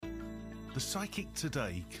the Psychic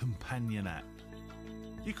Today companion app.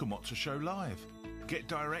 You can watch a show live, get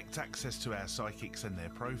direct access to our psychics and their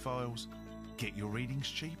profiles, get your readings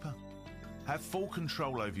cheaper, have full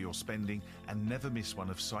control over your spending and never miss one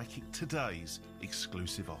of Psychic Today's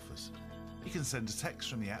exclusive offers. You can send a text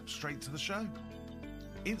from the app straight to the show.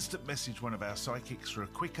 Instant message one of our psychics for a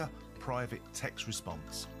quicker, private text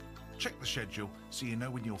response. Check the schedule so you know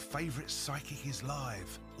when your favourite psychic is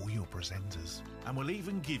live, or your presenters. And we'll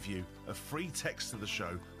even give you a free text to the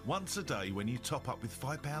show once a day when you top up with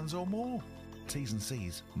 £5 or more. T's and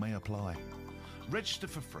C's may apply. Register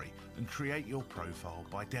for free and create your profile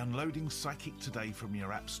by downloading Psychic Today from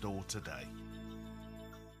your app store today.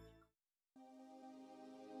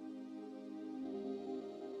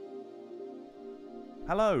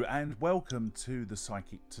 Hello and welcome to the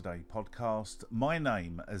Psychic Today podcast. My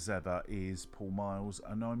name, as ever, is Paul Miles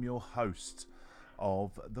and I'm your host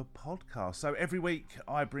of the podcast. So every week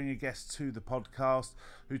I bring a guest to the podcast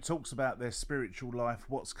who talks about their spiritual life,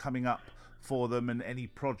 what's coming up for them and any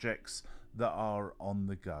projects that are on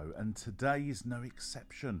the go. And today is no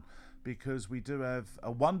exception because we do have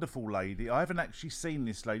a wonderful lady. I haven't actually seen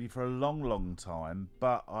this lady for a long time,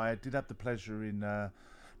 but I did have the pleasure in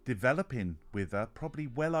developing with her probably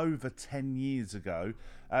well over 10 years ago.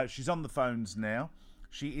 She's on the phones now.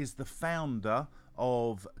 She is the founder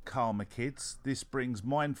of Karma Kids. This brings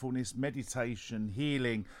mindfulness, meditation,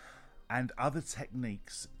 healing and other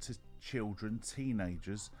techniques to children,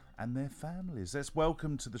 teenagers and their families. Let's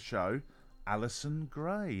welcome to the show Alison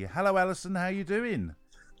Gray. Hello Alison, how are you doing?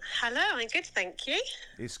 Hello, I'm good, thank you.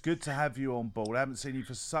 It's good to have you on board. I haven't seen you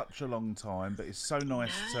for such a long time, but it's so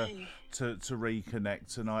nice to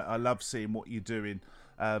reconnect, and I love seeing what you're doing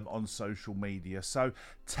on social media. So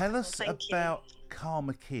tell us about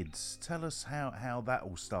Karma Kids. Tell us how that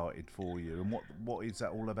all started for you and what is that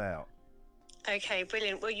all about? Okay,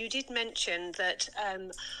 brilliant. Well, you did mention that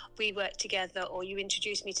we worked together, or you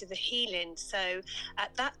introduced me to the healing. So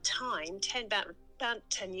at that time, about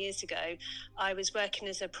 10 years ago, I was working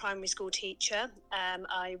as a primary school teacher.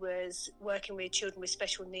 I was working with children with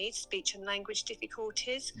special needs, speech and language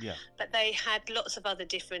difficulties, but they had lots of other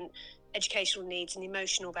different educational needs and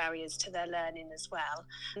emotional barriers to their learning as well.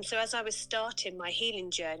 And so as I was starting my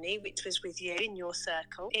healing journey, which was with you in your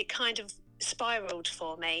circle, it kind of spiraled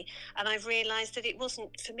for me, and I've realized that it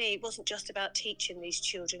wasn't just about teaching these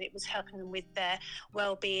children, it was helping them with their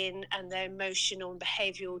well-being and their emotional and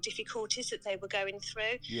behavioral difficulties that they were going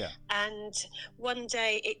through. And one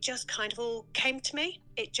day it just kind of all came to me.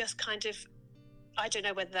 It just kind of, I don't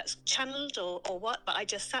know whether that's channeled or what, but I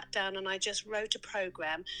just sat down and I just wrote a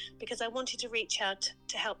program because I wanted to reach out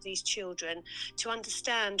to help these children to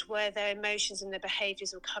understand where their emotions and their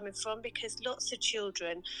behaviours were coming from, because lots of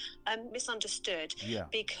children are misunderstood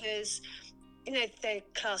because they're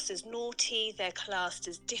classed as naughty, they're classed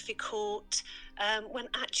as difficult, when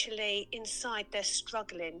actually inside they're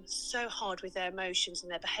struggling so hard with their emotions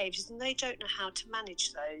and their behaviours, and they don't know how to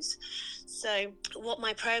manage those. So what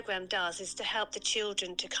my programme does is to help the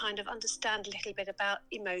children to kind of understand a little bit about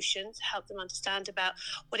emotions, help them understand about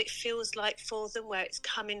what it feels like for them, where it's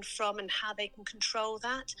coming from and how they can control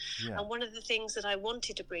that. And one of the things that I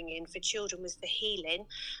wanted to bring in for children was the healing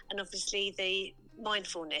and obviously the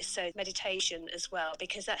mindfulness, so meditation as well,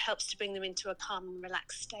 because that helps to bring them into a calm and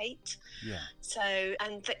relaxed state. So,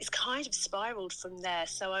 and it's kind of spiraled from there.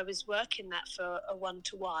 So I was working that for a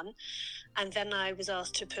one-to-one, and then I was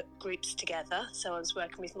asked to put groups together. So I was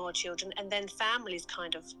working with more children, and then families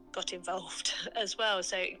kind of got involved as well.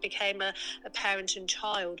 So it became a parent and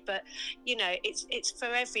child. But, it's for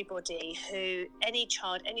everybody any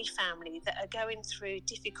child, any family that are going through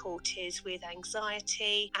difficulties with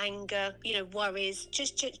anxiety, anger, worries,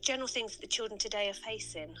 just general things that the children today are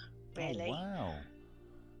facing, really. Oh, wow.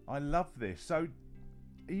 I love this. So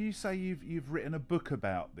you say you've written a book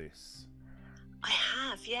about this? I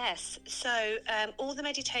have, yes. So all the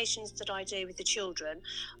meditations that I do with the children,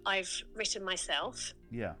 I've written myself.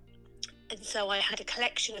 And so I had a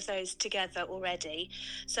collection of those together already.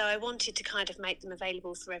 So I wanted to kind of make them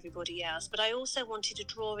available for everybody else. But I also wanted to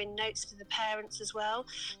draw in notes for the parents as well.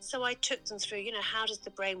 So I took them through, how does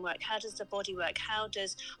the brain work? How does the body work? How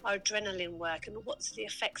does our adrenaline work? And what's the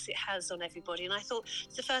effects it has on everybody? And I thought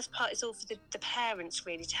the first part is all for the parents,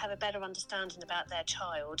 really, to have a better understanding about their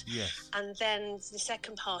child. And then the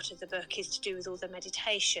second part of the book is to do with all the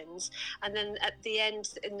meditations. And then at the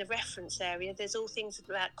end, in the reference area, there's all things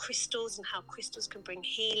about crystals and how crystals can bring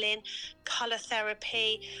healing, colour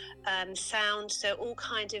therapy, sound, so all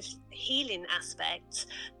kind of healing aspects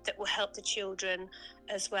that will help the children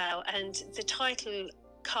as well. And the title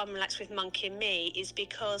Calm and Relax with Monkey and Me is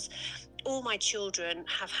because all my children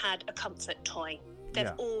have had a comfort toy. They've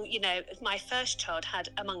all, my first child had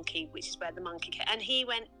a monkey, which is where the monkey came, and he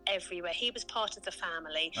went everywhere. He was part of the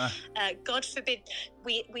family. God forbid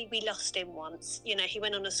we lost him once. He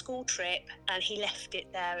went on a school trip and he left it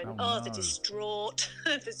there, and the distraught,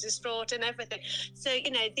 and everything. So,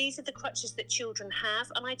 these are the crutches that children have,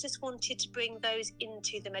 and I just wanted to bring those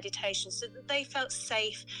into the meditation so that they felt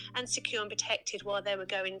safe and secure and protected while they were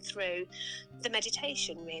going through the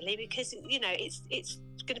meditation, really, because, it's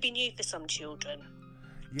going to be new for some children.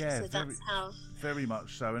 Yeah, so very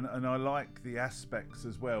much so, and I like the aspects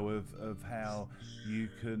as well of how you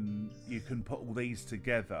can put all these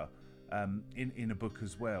together in a book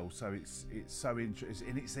as well. So it's so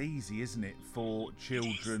interesting, and it's easy, isn't it, for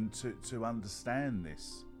children to understand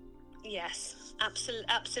this? Yes,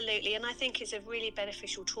 absolutely, and I think it's a really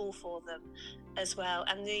beneficial tool for them as well.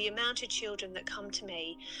 And the amount of children that come to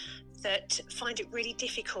me that find it really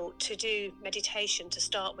difficult to do meditation to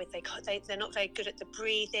start with, they're not very good at the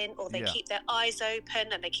breathing, or they keep their eyes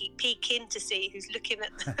open and they keep peeking to see who's looking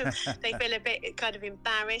at them. They feel a bit kind of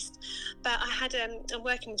embarrassed. But I'm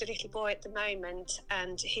working with a little boy at the moment,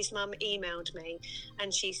 and his mum emailed me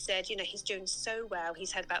and she said, he's doing so well.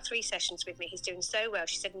 He's had about 3 sessions with me. He's doing so well.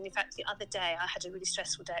 She said, and in fact, the other day I had a really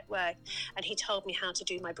stressful day at work and he told me how to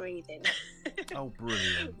do my breathing. Oh,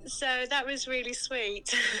 brilliant. So that was really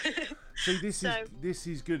sweet. See, this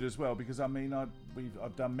is good as well, because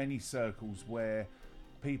I've done many circles where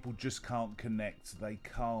people just can't connect. They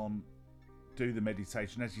can't do the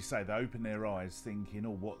meditation, as you say. They open their eyes thinking,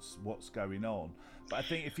 "Oh, what's going on?" But I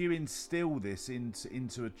think if you instill this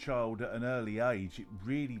into a child at an early age, it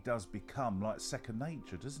really does become like second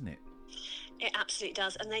nature, doesn't it? It absolutely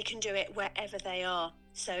does, and they can do it wherever they are.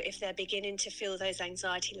 So if they're beginning to feel those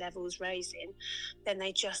anxiety levels raising, then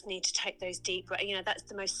they just need to take those deep breaths. That's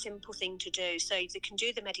the most simple thing to do. So they can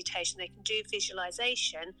do the meditation, they can do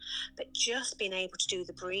visualization, but just being able to do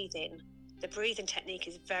the breathing. The breathing technique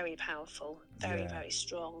is very powerful, very, very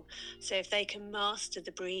strong. So if they can master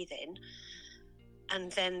the breathing, and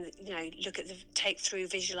then, take through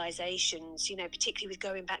visualizations, particularly with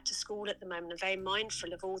going back to school at the moment. I'm very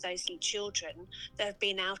mindful of all those children that have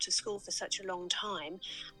been out of school for such a long time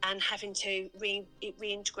and having to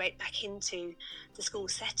reintegrate back into the school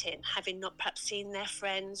setting, having not perhaps seen their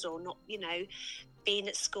friends or not, been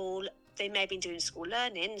at school. They may have been doing school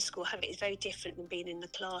learning. The school habit is very different than being in the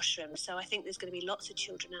classroom. So I think there's going to be lots of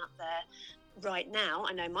children out there right now.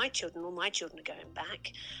 I know all my children are going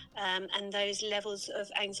back, and those levels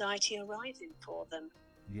of anxiety are rising for them.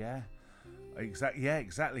 Yeah,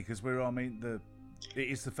 exactly. Because it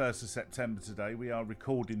is the 1st of September today. We are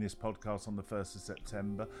recording this podcast on the 1st of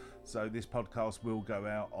September, so this podcast will go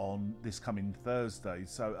out on this coming Thursday.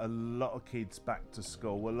 So a lot of kids back to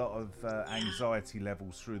school, a lot of anxiety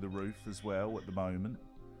levels through the roof as well at the moment.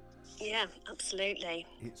 Yeah, absolutely.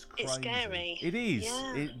 It's crazy. It's scary. It is.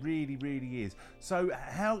 Yeah. It really, really is. So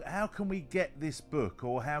how can we get this book,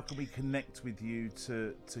 or how can we connect with you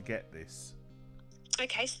to get this?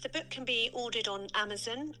 Okay, so the book can be ordered on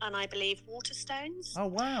Amazon and I believe Waterstones. Oh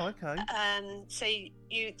wow, okay. So I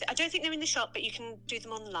don't think they're in the shop, but you can do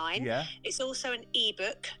them online. Yeah. It's also an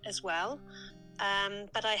ebook as well.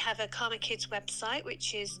 But I have a Karma Kids website,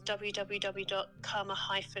 which is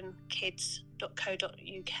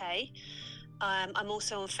www.karma-kids.co.uk. I'm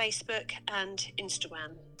also on Facebook and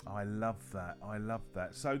Instagram. I love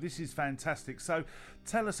that. So this is fantastic. So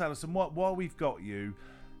tell us, Alison, while we've got you,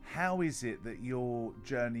 how is it that your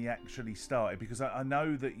journey actually started? Because I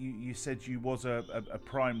know that you said you was a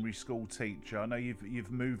primary school teacher. I know you've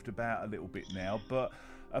moved about a little bit now, but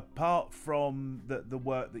apart from the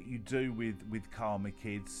work that you do with Karma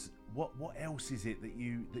Kids, what else is it that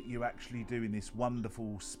you actually do in this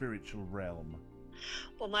wonderful spiritual realm?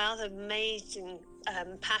 Well, my other amazing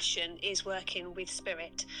passion is working with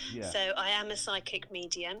spirit. Yeah. So I am a psychic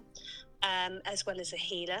medium, as well as a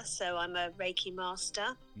healer. So I'm a Reiki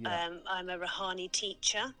master. Yeah. I'm a Rahani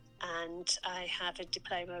teacher, and I have a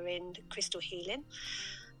diploma in crystal healing.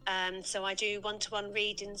 So I do one-to-one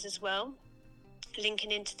readings as well,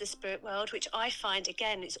 linking into the spirit world, which I find,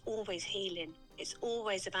 again, it's always healing. It's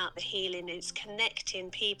always about the healing. It's connecting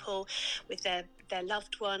people with their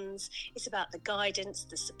loved ones. It's about the guidance,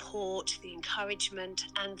 the support, the encouragement,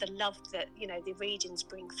 and the love that, the readings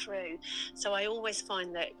bring through. So I always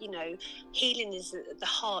find that, healing is at the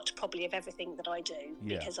heart probably of everything that I do,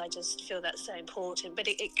 because I just feel that's so important. But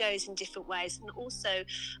it goes in different ways. And also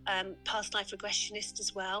past life regressionist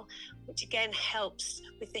as well, which again helps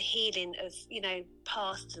with the healing of,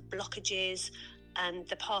 past blockages and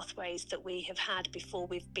the pathways that we have had before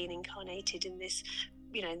we've been incarnated in this,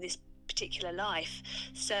 this particular life.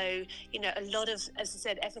 So, a lot of, as I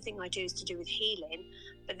said, everything I do is to do with healing,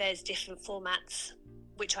 but there's different formats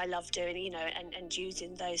which I love doing, and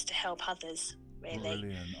using those to help others, really.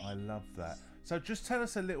 Brilliant. I love that. So just tell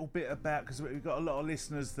us a little bit about, because we've got a lot of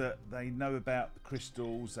listeners that they know about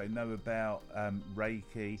crystals, they know about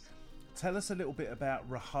Reiki. Tell us a little bit about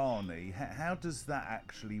Rahani. How does that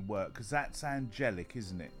actually work? Because that's angelic,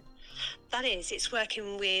 isn't it? That is. It's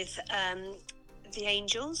working with the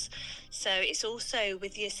angels. So it's also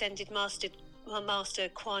with the Ascended Master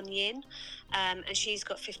Kuan Yin, and she's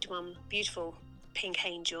got 51 beautiful pink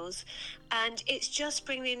angels, and it's just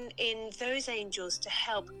bringing in those angels to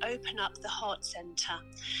help open up the heart center.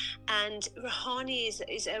 And Rahani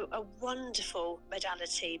is a wonderful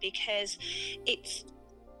modality because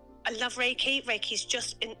I love Reiki. Reiki is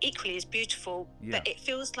just equally as beautiful, but it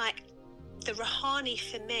feels like the Rahani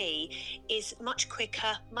for me is much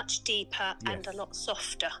quicker, much deeper, and a lot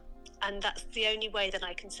softer. And that's the only way that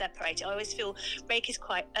I can separate it. I always feel Reiki is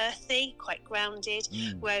quite earthy, quite grounded,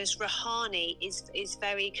 whereas Rahani is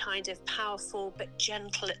very kind of powerful but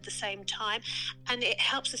gentle at the same time. And it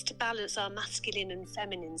helps us to balance our masculine and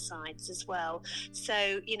feminine sides as well.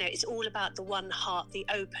 So, it's all about the one heart, the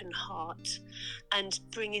open heart, and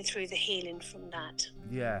bringing through the healing from that.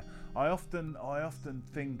 Yeah. I often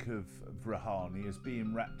think of Rahani as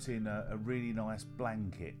being wrapped in a really nice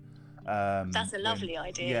blanket. That's a lovely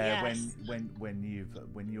idea. Yeah, yes. when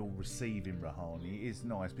you're receiving Rahani, it is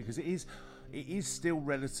nice because it is still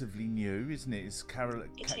relatively new, isn't it? It's Carol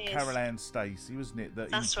Ann Stacey, wasn't it,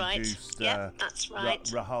 that introduced that's right.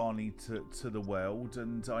 Rahani to the world.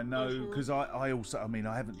 And I know because I also,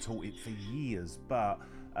 I haven't taught it for years, but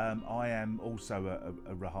I am also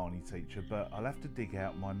a Rahani teacher. But I'll have to dig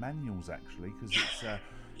out my manuals actually because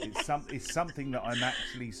it's something that I'm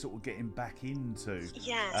actually sort of getting back into.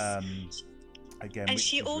 Yes. Again, and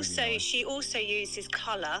she also really nice. She also uses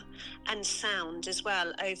colour and sound as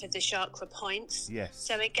well over the chakra points. Yes.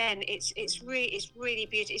 So again, it's really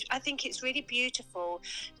beautiful. I think it's really beautiful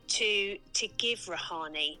to give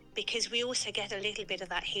Rahani because we also get a little bit of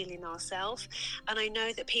that healing ourselves. And I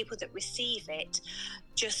know that people that receive it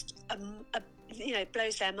just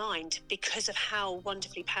blows their mind because of how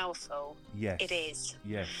wonderfully powerful it is.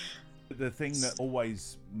 Yes. The thing that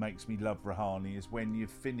always makes me love Rahani is when you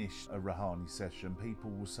finish a Rahani session, people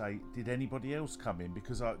will say, did anybody else come in?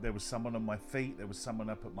 Because there was someone on my feet, there was someone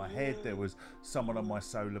up at my head, there was someone on my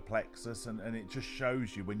solar plexus, and it just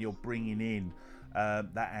shows you when you're bringing in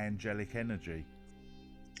that angelic energy.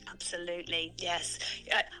 Absolutely, yes.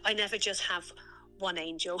 I never just have one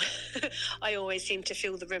angel. I always seem to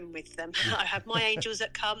fill the room with them. I have my angels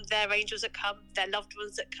that come, their angels that come, their loved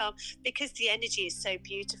ones that come, because the energy is so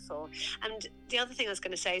beautiful. And the other thing I was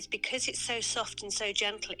going to say is because it's so soft and so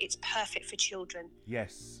gentle, it's perfect for children.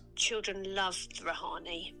 Yes. Children love the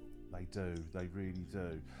Rahani. They do. They really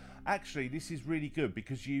do. Actually, this is really good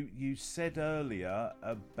because you said earlier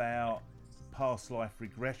about past life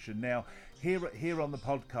regression. Now, here on the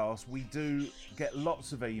podcast, we do get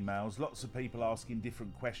lots of emails, lots of people asking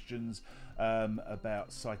different questions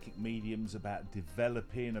about psychic mediums, about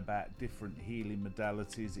developing, about different healing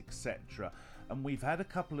modalities, etc. And we've had a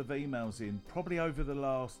couple of emails in, probably over the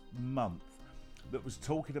last month, that was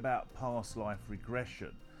talking about past life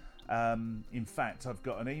regression. In fact, I've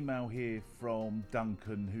got an email here from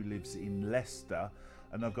Duncan, who lives in Leicester,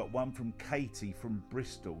 and I've got one from Katie from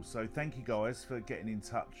Bristol. So thank you guys for getting in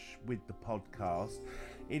touch with the podcast.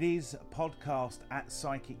 It is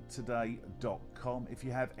podcast@psychictoday.com. If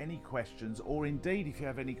you have any questions, or indeed if you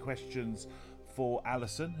have any questions for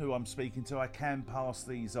Alison, who I'm speaking to, I can pass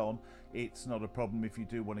these on. It's not a problem if you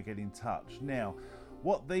do want to get in touch. Now,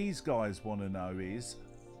 what these guys want to know is,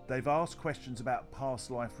 they've asked questions about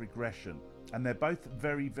past life regression, and they're both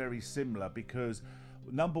very, very similar because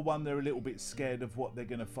number one, they're a little bit scared of what they're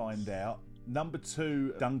going to find out. Number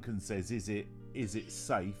two, Duncan says, is it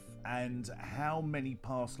safe? And how many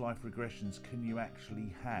past life regressions can you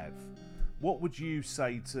actually have? What would you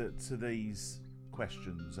say to these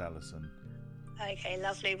questions, Alison? Okay,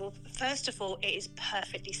 lovely. Well, first of all, it is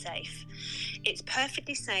perfectly safe. It's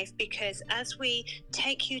perfectly safe because as we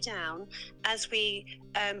take you down, as we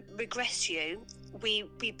regress you, we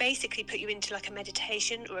basically put you into like a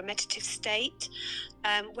meditation or a meditative state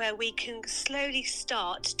where we can slowly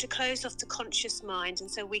start to close off the conscious mind,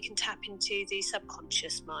 and so we can tap into the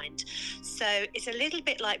subconscious mind. So it's a little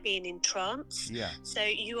bit like being in trance. Yeah. So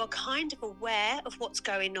you are kind of aware of what's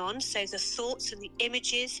going on. So the thoughts and the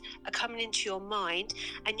images are coming into your mind,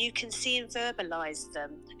 and you can see and verbalize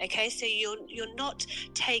them. Okay, so you're not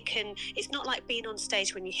taken. It's not like being on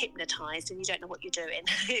stage when you're hypnotized and you don't know what you're doing.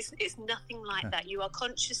 It's nothing like that. that. You are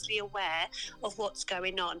consciously aware of what's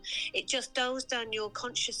going on. It just dulls down your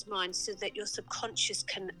conscious mind so that your subconscious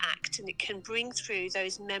can act, and it can bring through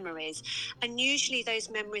those memories. And usually those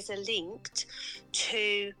memories are linked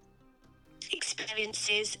to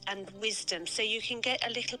experiences and wisdom. So you can get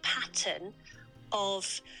a little pattern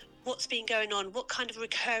of what's been going on. What kind of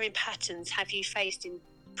recurring patterns have you faced in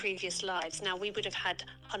previous lives? Now, we would have had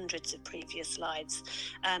hundreds of previous lives,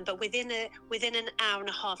 but within an hour and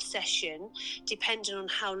a half session, depending on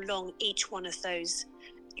how long each one of those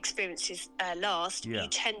experiences last, you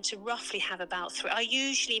tend to roughly have about three. I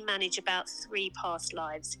usually manage about 3 past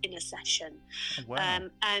lives in a session. Oh, wow.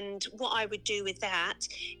 And what I would do with that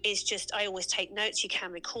is just, I always take notes. You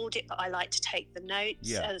can record it, but I like to take the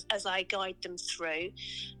notes as I guide them through.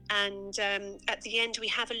 And at the end, we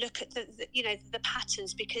have a look at the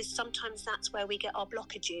patterns, because sometimes that's where we get our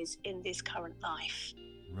blockages in this current life.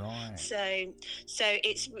 Right. So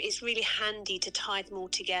it's really handy to tie them all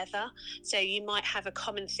together. So you might have a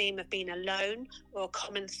common theme of being alone, or a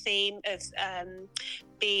common theme of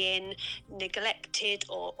being neglected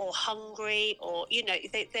or hungry, or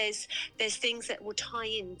there's things that will tie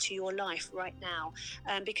into your life right now,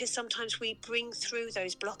 because sometimes we bring through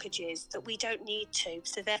those blockages that we don't need to,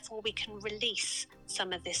 so therefore we can release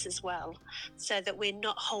some of this as well, so that we're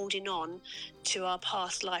not holding on to our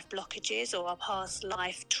past life blockages or our past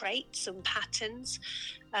life traits and patterns.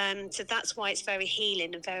 So that's why it's very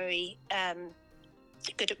healing and very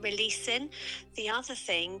good at releasing. The other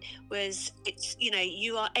thing was, it's,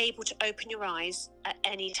 you are able to open your eyes at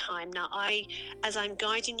any time. Now, as I'm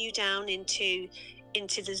guiding you down into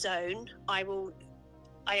the zone, I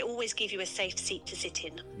always give you a safe seat to sit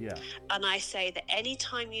in. Yeah. And I say that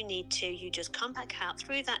anytime you need to, you just come back out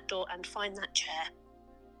through that door and find that chair.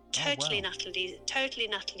 Totally and utterly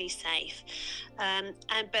safe.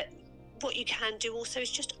 But what you can do also is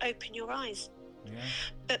just open your eyes. Yeah.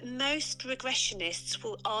 But most regressionists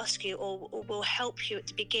will ask you, or will help you at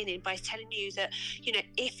the beginning by telling you that,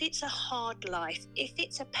 if it's a hard life, if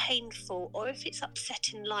it's a painful or if it's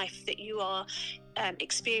upsetting life that you are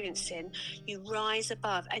experiencing, you rise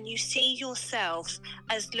above and you see yourself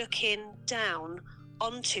as looking down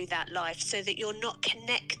onto that life, so that you're not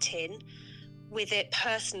connecting with it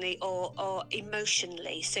personally or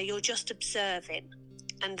emotionally. So you're just observing,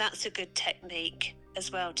 and that's a good technique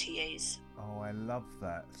as well to use. Oh, I love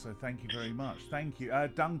that. So thank you very much. Thank you.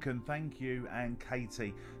 Duncan, thank you. And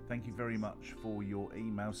Katie, thank you very much for your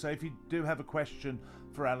email. So if you do have a question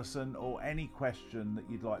for Alison, or any question that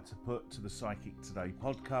you'd like to put to the Psychic Today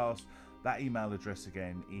podcast, that email address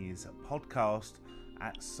again is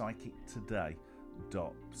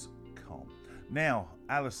podcast@psychictoday.com. Now,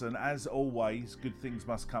 Alison, as always, good things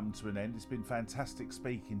must come to an end. It's been fantastic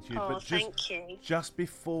speaking to you. Oh, but thank you. Just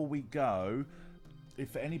before we go,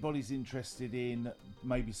 if anybody's interested in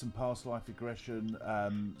maybe some past life regression,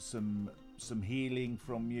 some healing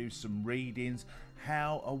from you, some readings,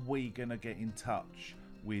 how are we going to get in touch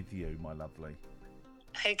with you, my lovely?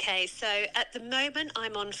 Okay, so at the moment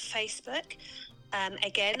I'm on Facebook,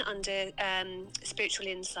 again under Spiritual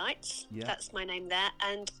Insights. Yeah. That's my name there.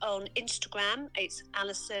 And on Instagram, it's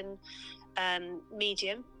Alison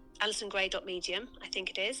Medium, AlisonGray.medium, I think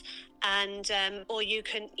it is. And or you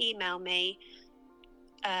can email me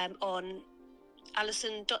on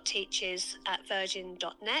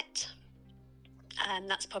alison.teachers@virgin.net, and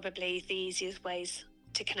that's probably the easiest ways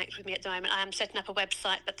to connect with me at the moment. I am setting up a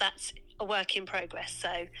website, but that's a work in progress,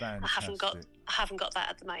 so fantastic. I haven't got that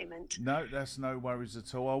at the moment. No, that's no worries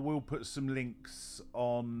at all. I will put some links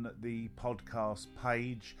on the podcast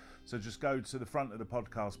page, so just go to the front of the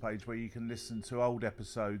podcast page where you can listen to old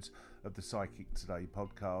episodes of the Psychic Today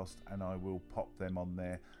podcast, and I will pop them on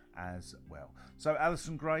there as well. So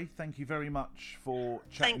Alison Gray, thank you very much for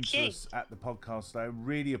chatting to us at the podcast today. I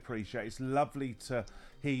really appreciate it. It's lovely to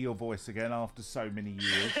hear your voice again after so many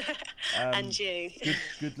years. And you.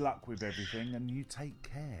 Good luck with everything, and you take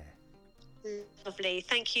care. Lovely.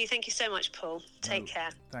 Thank you so much, Paul. Take care.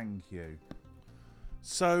 Thank you.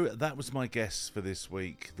 So that was my guest for this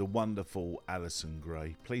week, the wonderful Alison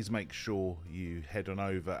Gray. Please make sure you head on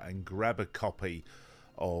over and grab a copy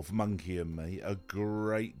of Monkey and Me, a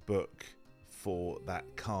great book for that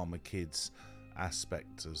Karma Kids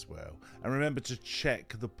aspect as well. And remember to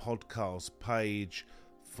check the podcast page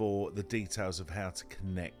for the details of how to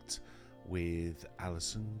connect with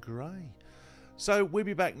Alison Gray. So we'll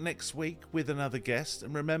be back next week with another guest,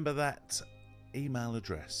 and remember that email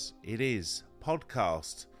address. It is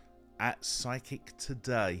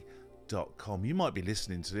podcast@psychictoday.com. You might be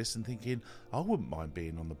listening to this and thinking, I wouldn't mind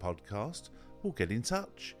being on the podcast. Well, get in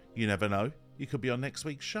touch. You never know. You could be on next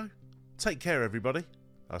week's show. Take care, everybody.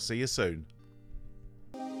 I'll see you soon.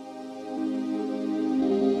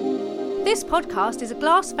 This podcast is a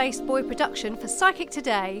Glass-Faced Boy production for Psychic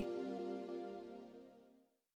Today.